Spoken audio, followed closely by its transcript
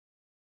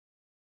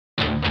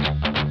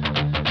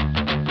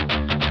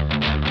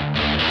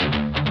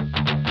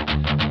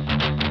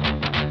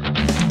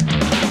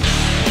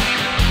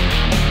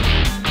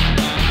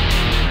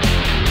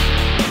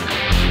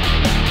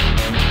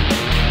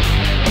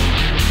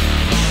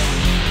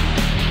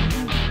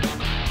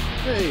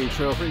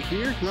Trail Freak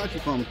here, coming at you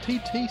from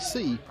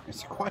TTC in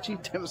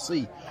Sequatchie,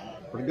 Tennessee,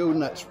 for the Go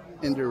Nuts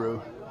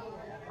Enduro.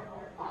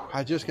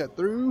 I just got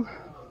through.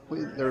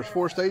 There's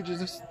 4 stages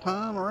this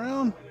time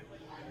around,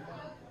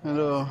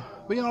 and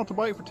being off the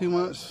bike for 2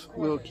 months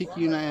will kick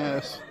you in the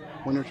ass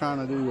when you're trying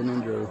to do an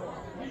enduro.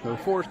 So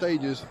 4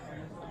 stages,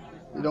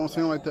 it don't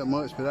seem like that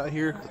much, but out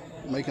here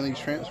making these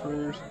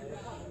transfers,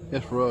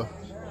 it's rough.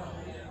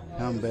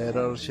 I'm bad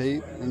out of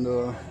shape, and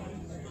so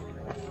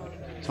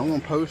I'm gonna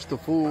post the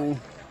full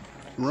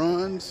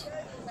runs.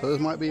 So this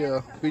might be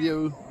a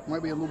video,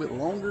 might be a little bit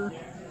longer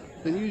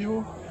than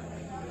usual,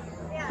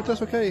 but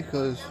that's okay,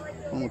 because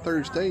on the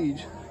 3rd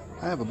stage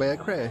I have a bad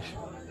crash,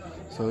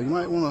 so you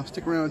might want to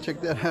stick around and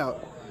check that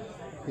out.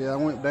 Yeah, I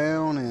went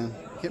down and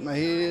hit my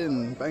head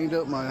and banged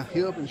up my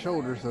hip and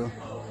shoulder,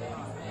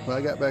 but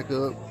I got back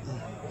up,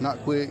 not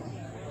quick.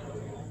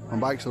 My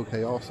bike's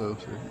okay also,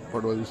 so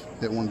for those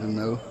that wanted to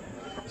know.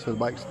 So the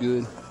bike's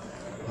good.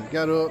 I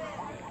got up,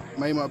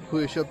 made my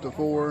push up to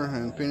 4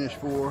 and finished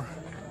 4,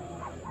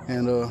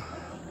 and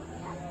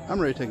I'm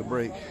ready to take a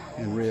break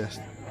and rest.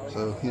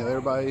 So, you know,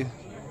 everybody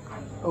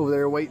over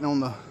there waiting on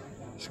the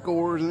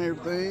scores and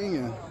everything,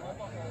 and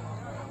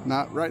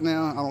not right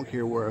now. I don't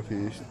care where I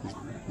finish.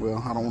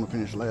 Well, I don't want to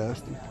finish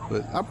last,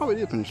 but I probably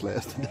did finish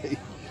last today.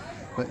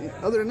 But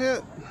other than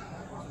that,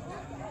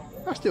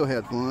 I still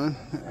had fun,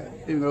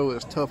 even though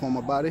it's tough on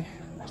my body.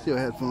 I still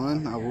had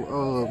fun. I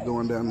love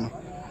going down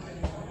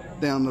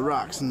the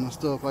rocks and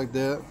stuff like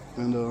that,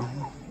 and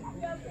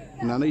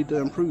I need to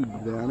improve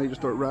that. I need to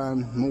start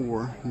riding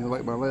more. You know,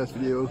 like my last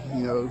video,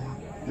 you know,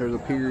 there's a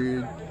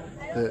period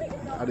that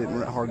I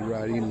didn't hardly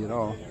ride any at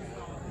all.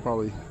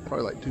 Probably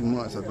like 2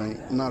 months, I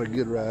think. Not a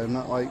good ride,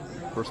 not like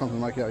for something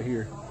like out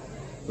here.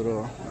 But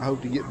I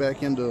hope to get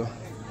back into a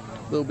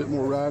little bit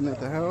more riding at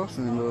the house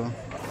and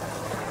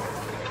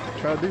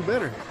try to do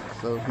better.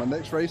 So my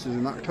next race is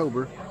in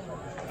October.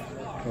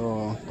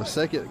 The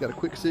 2nd, I got a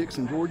quick 6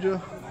 in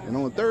Georgia, and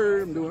on the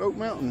 3rd, I'm doing Oak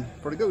Mountain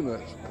for the Go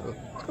Nuts. So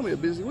it's gonna be a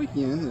busy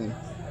weekend, and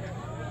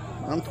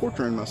I'm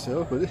torturing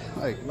myself, but it's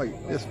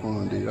it's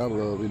fun, dude. I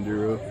love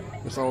enduro.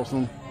 It's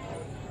awesome.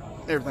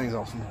 Everything's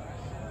awesome.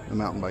 The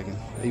mountain biking,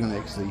 even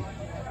XC.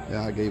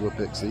 Yeah, I gave up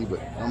XC,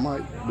 but I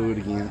might do it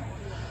again.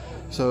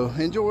 So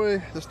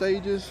enjoy the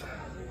stages,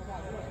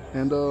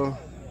 and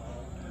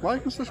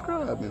like and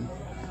subscribe, and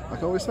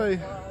like I always say,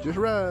 just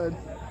ride.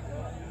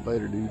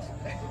 Later, dudes.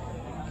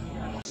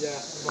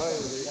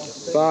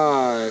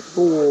 5,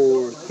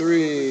 4,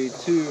 3,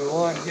 2,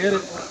 1, hit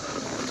it.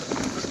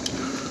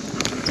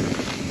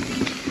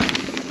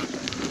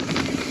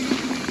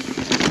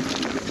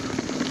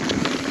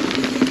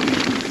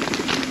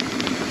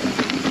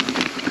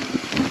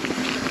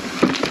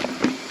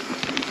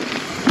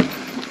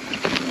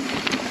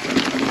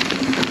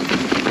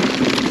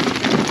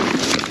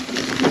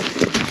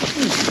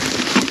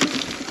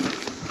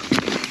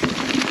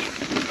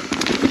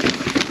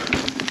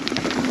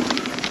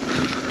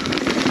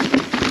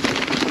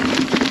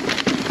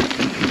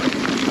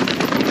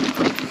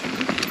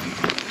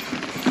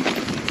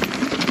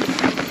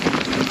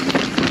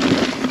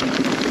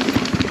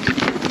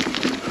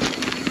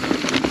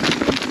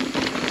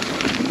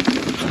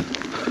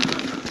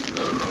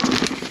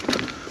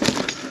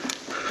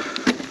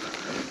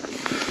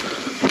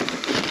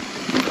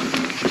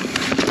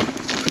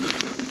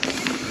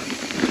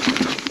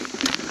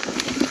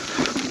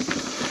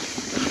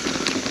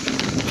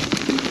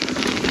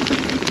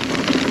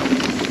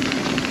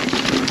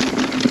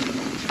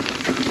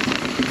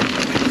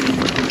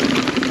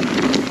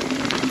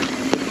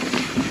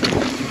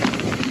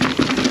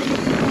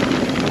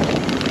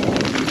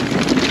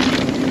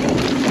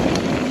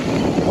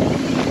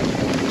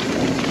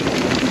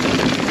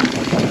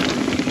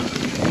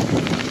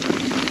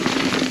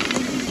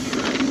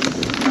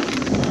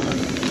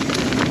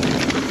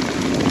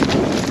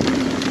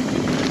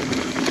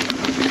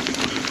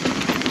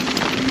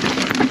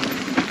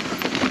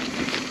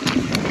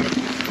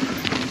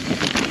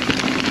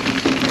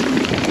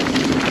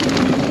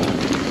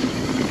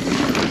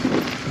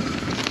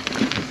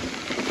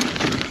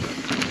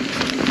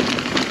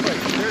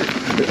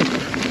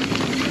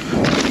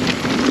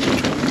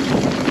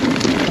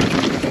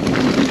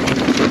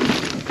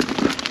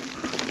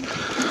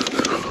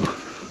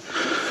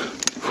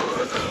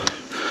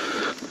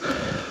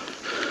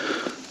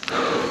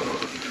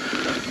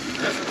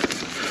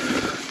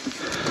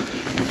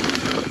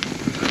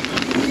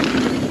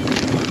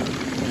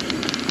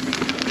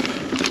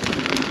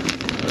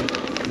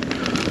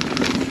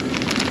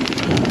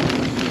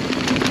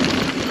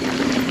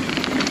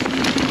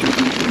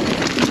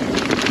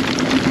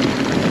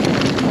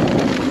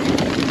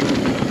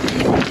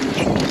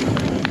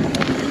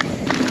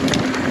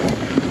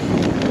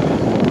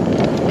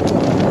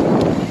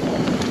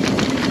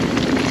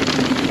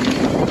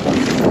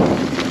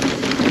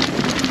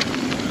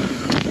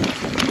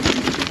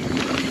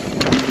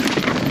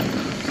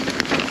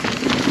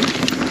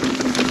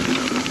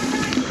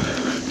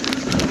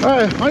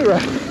 Alright, might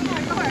ride.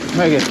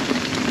 Make it.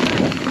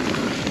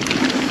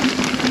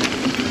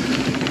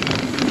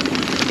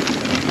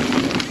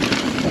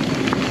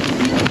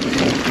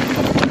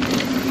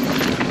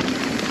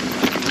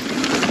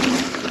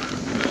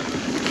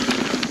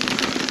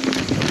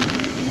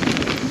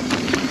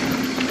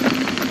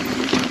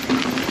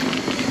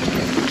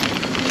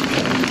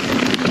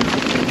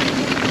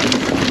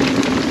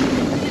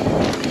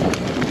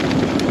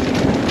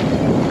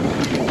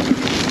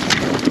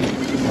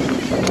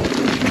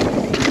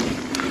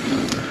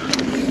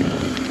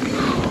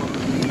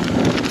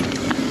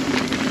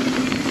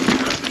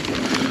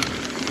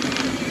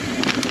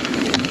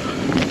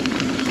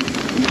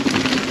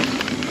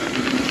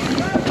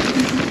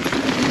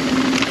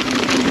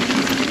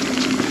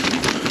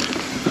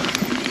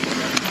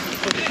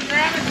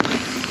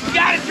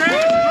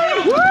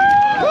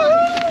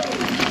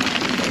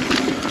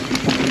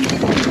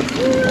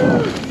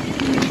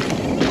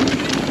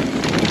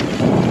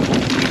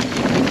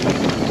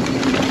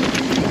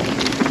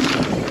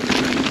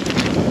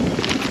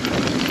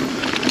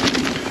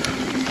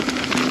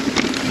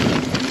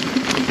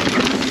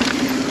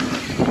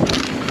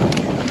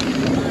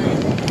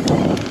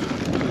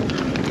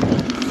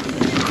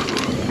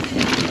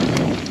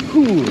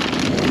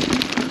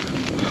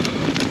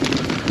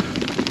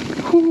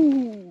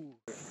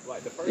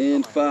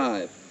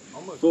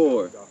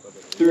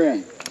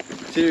 3,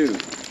 2,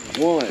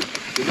 1.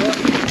 Good luck.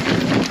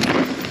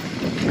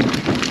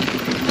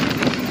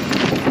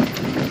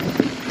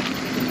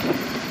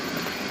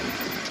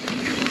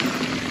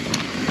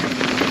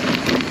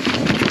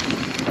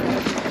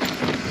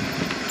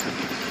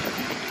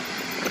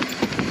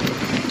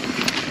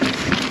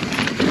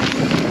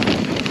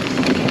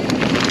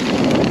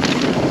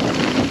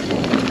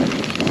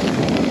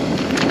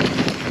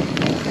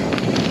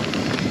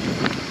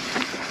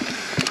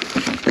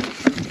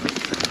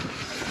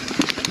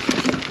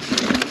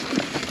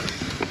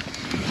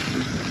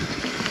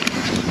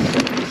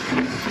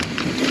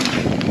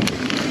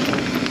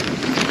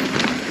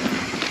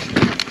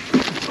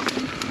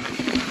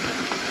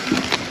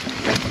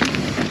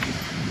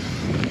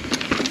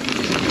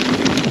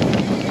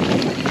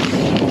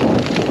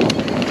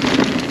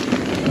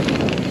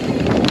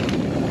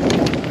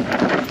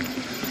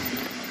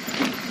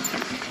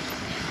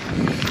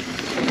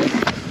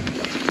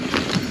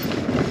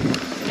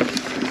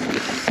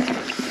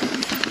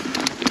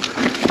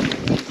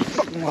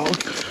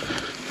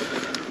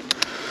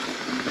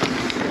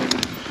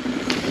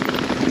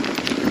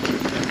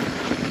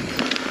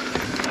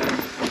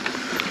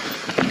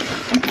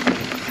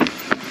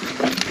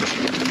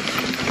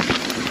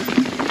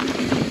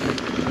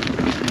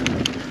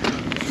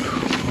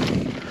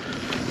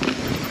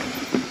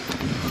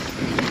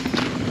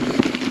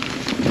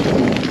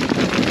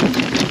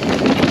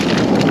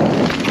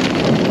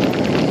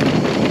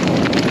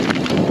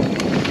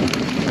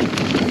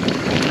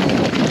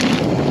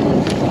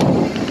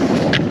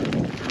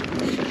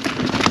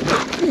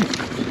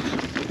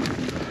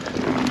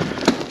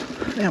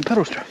 Damn,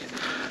 pedal strike.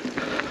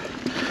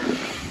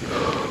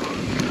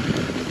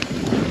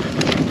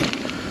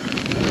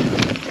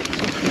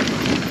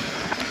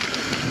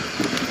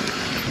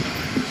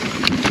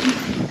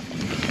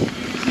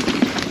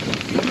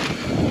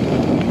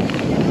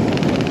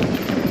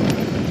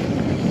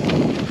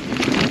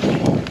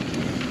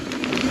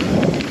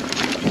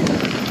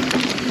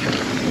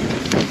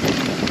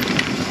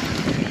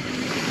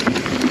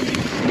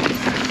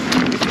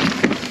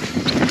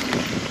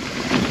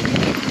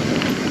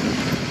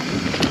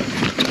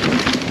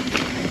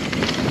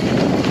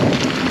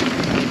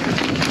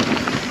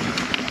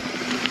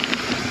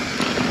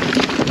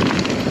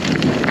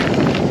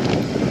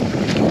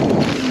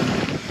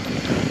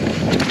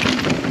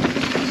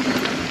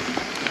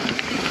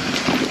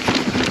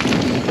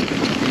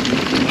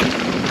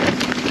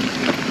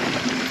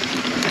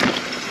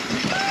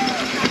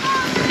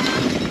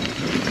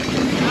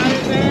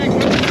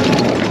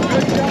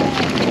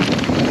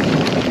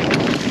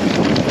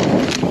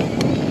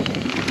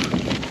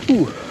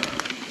 Ooh.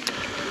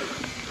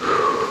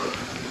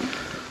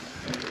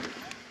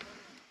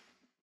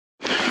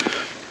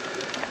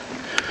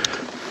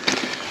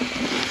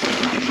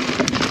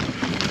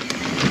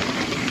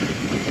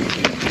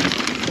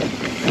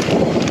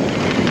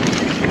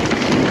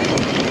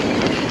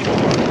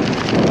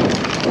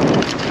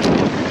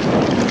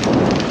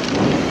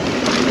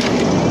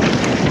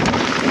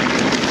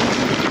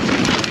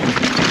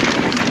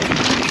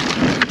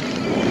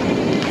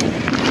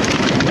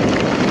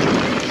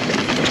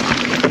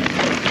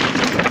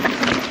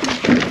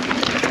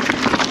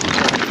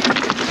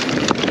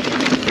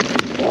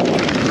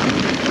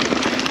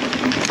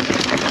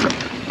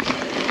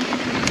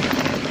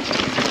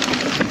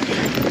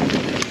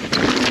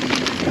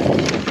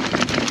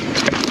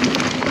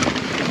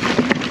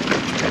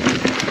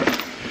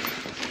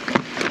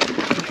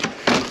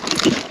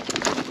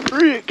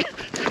 Rick.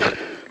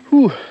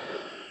 Whew.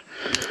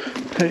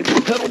 Hey,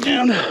 pedal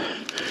down.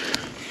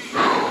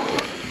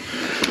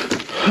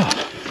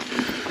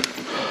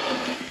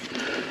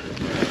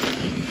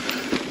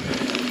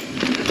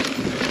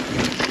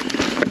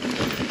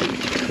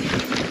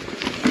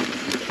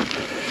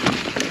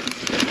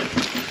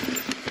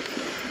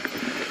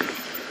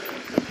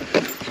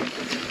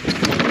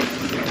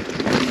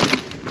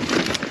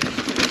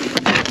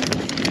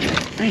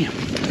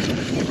 Damn.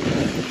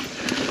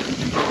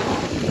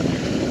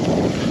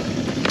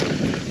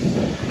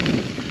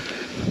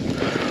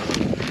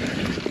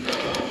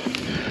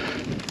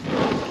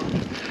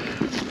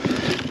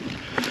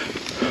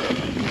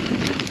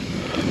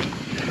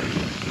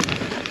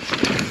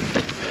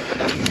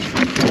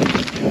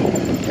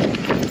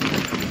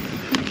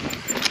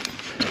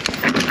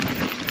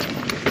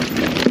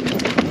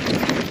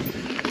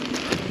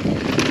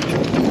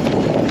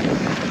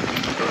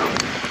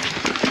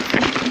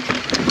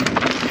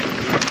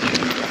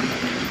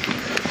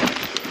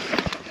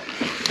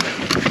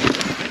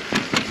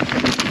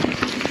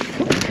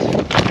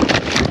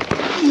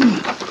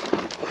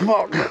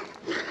 Fuck.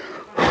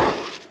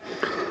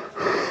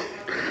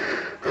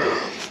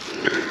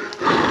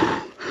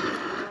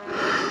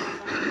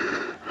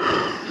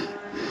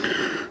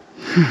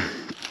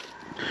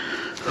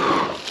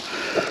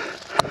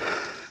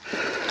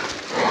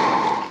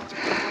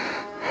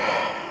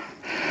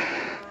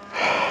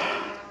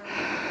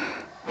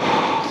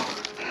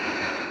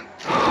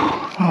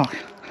 Fuck.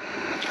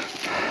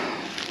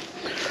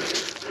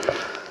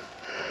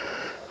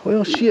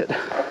 Well, shit.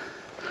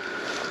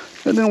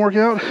 That didn't work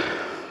out.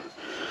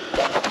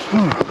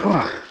 Oh,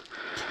 fuck.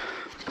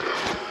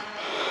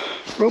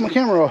 Broke my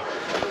camera off.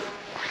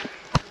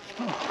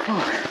 Oh,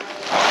 fuck.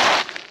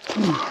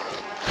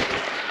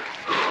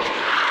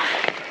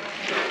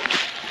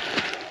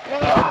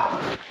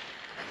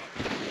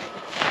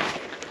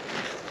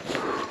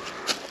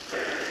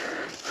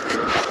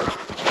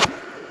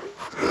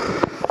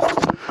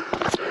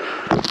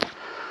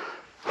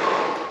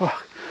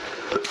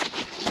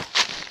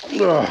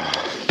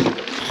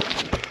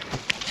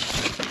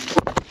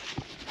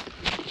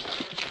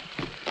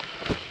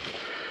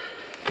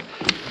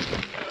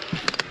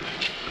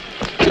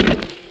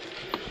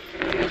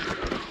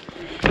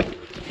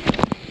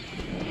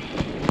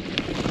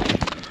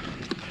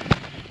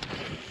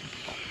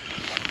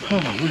 Oh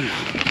man.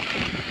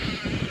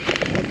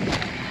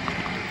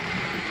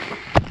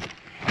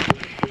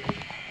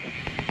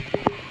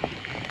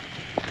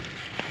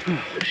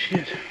 Oh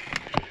shit.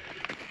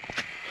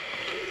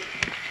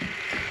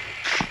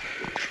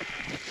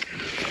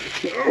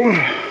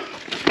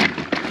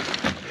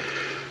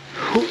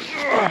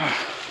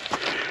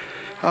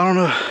 I don't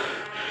know.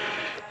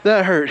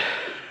 That hurt.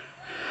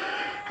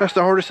 That's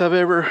the hardest I've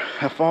ever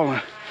have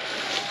fallen.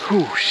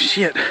 Oh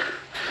shit.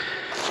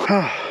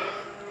 Oh.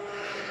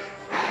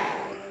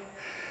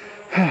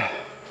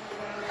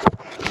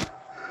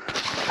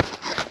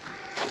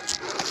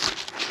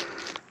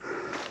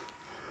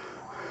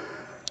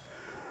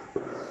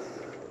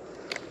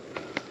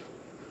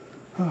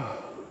 Oh,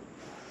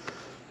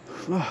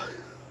 fuck.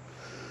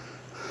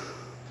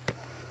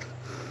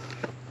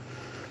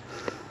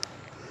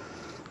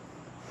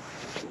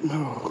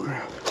 Oh,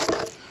 crap.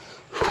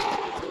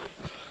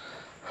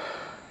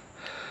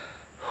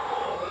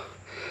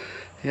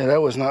 Yeah,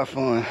 that was not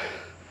fun.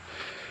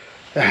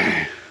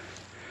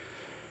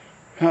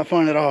 Not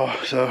fun at all.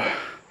 So,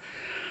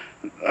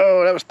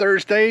 oh, that was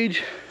third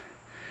stage.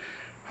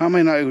 I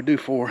may not even do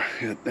 4.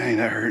 Dang,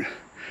 that hurt.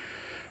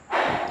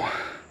 Alright,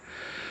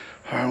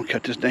 I'm gonna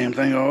cut this damn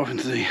thing off and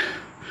see.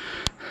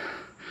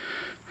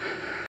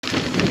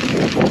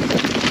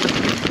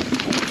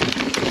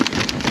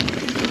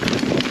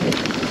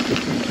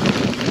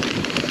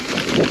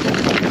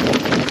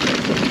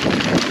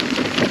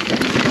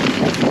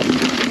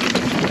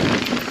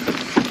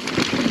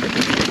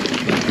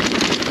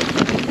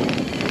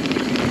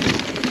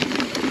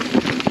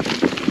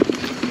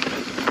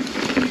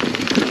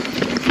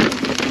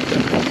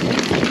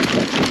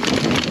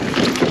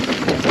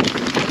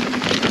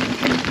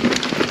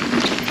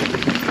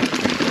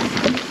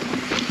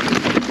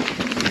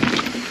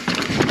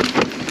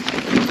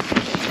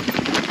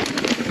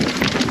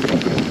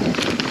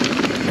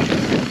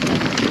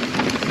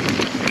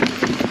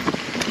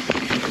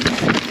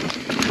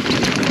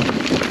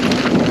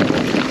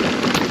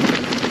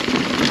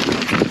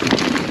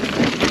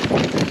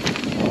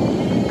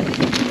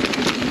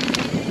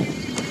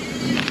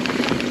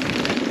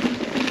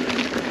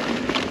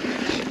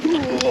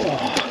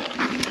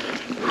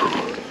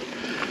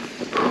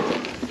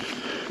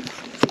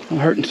 I'm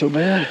hurting so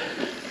bad.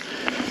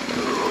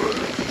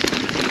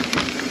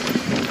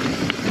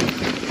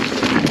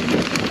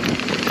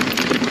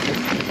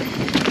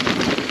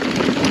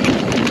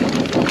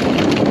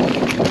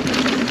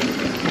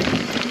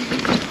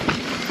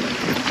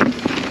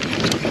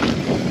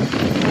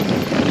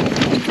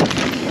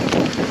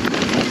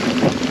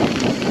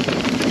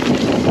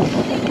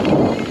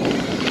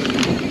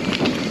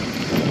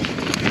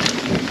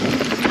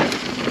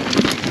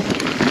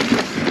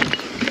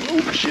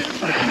 Oh shit.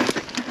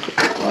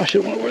 I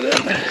should have went over that.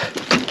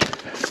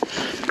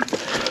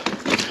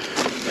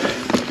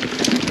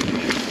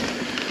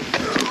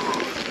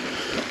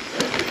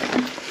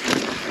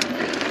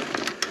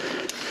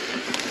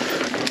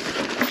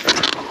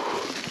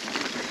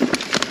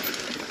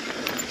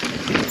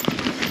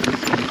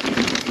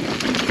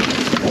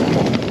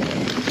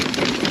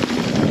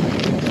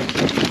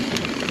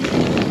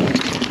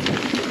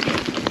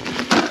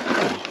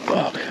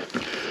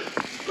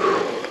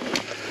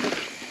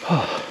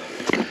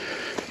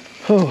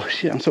 Oh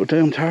shit, I'm so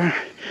damn tired.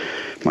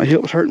 My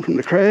hip was hurting from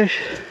the crash.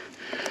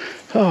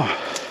 Oh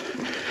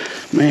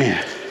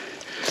man,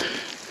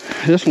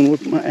 this one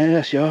whipped my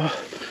ass, y'all.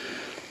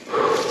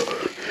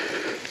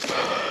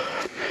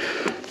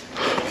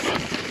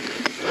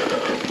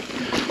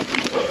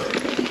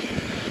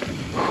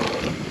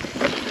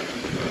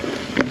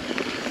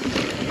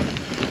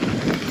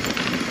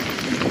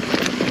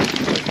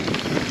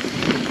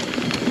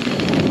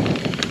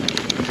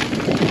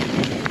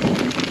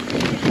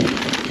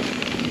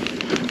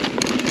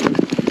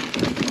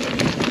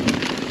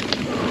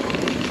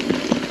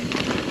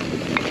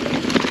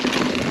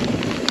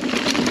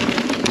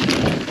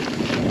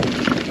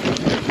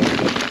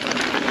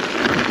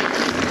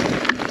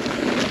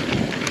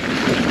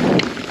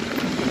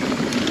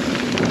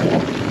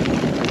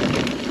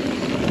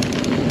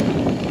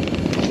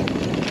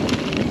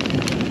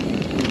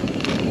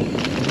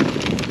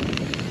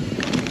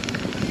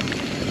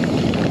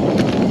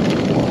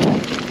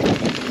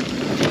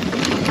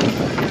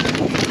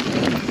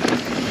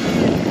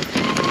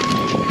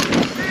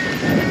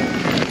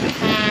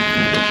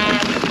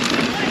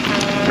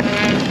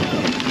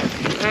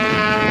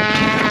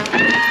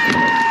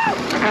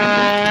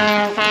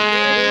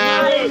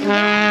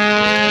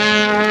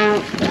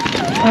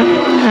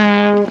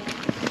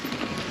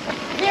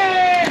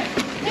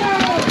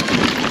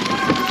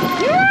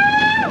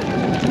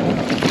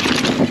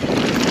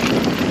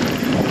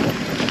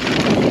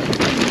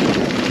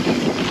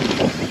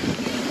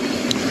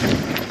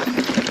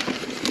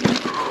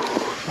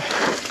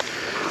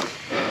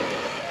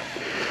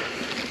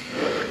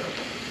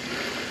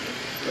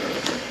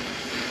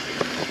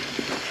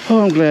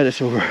 Oh, I'm glad it's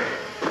over.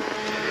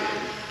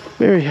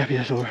 Very happy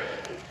it's over.